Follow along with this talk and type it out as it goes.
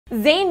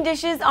Zayn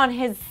dishes on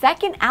his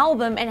second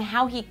album and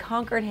how he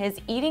conquered his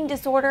eating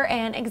disorder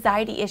and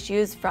anxiety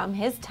issues from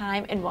his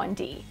time in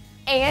 1D.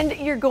 And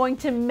you're going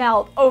to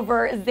melt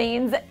over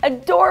Zayn's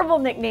adorable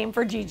nickname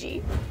for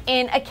Gigi.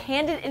 In a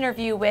candid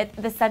interview with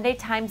the Sunday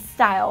Times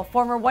Style,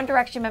 former One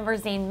Direction member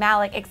Zayn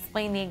Malik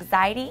explained the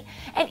anxiety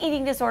and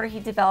eating disorder he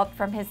developed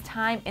from his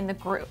time in the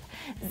group.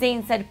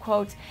 Zayn said,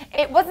 quote,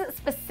 "It wasn't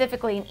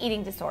specifically an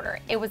eating disorder,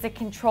 it was a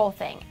control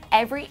thing.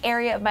 Every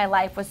area of my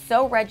life was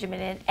so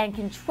regimented and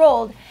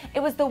controlled, it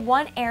was the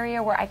one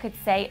area where I could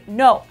say,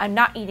 no, I'm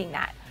not eating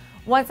that.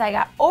 Once I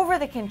got over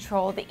the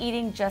control, the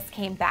eating just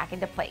came back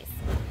into place."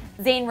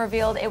 Zayn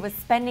revealed it was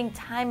spending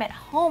time at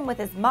home with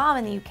his mom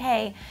in the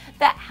UK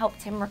that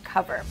helped him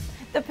recover.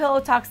 The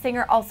Pillowtalk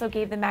singer also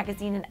gave the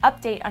magazine an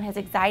update on his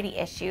anxiety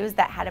issues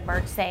that had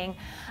emerged, saying,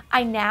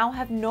 "I now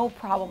have no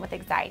problem with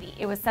anxiety.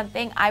 It was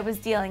something I was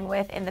dealing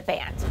with in the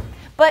band."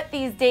 But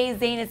these days,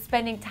 Zayn is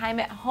spending time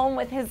at home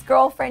with his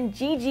girlfriend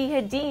Gigi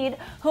Hadid,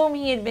 whom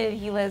he admitted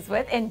he lives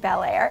with in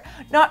Bel Air.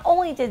 Not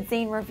only did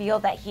Zayn reveal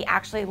that he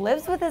actually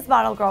lives with his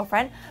model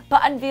girlfriend,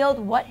 but unveiled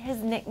what his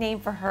nickname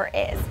for her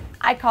is.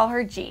 "I call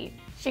her G.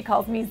 She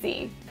calls me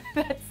Z."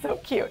 That's so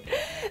cute.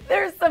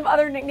 There's some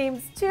other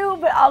nicknames too,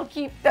 but I'll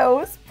keep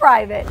those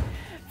private.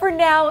 For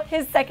now,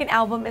 his second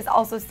album is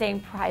also staying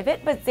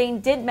private, but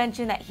Zayn did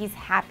mention that he's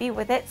happy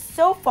with it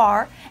so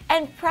far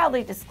and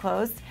proudly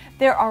disclosed,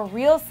 "There are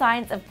real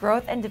signs of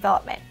growth and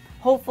development.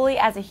 Hopefully,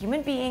 as a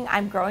human being,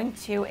 I'm growing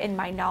too in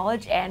my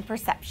knowledge and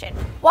perception."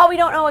 While we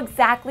don't know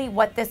exactly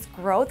what this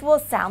growth will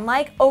sound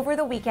like, over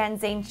the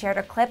weekend, Zayn shared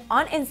a clip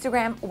on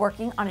Instagram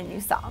working on a new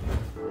song.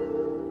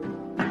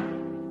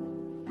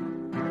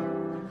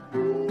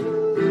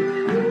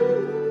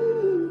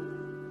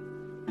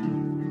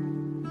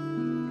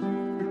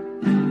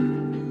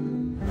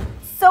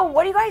 So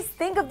what do you guys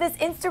think of this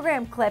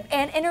Instagram clip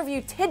and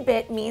interview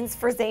tidbit means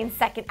for Zayn's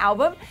second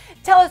album?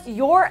 Tell us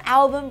your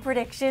album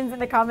predictions in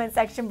the comment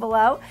section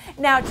below.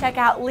 Now check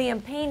out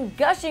Liam Payne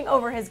gushing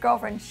over his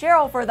girlfriend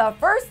Cheryl for the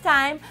first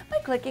time by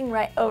clicking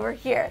right over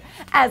here.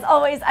 As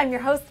always, I'm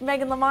your host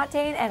Megan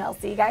LaMontagne, and I'll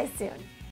see you guys soon.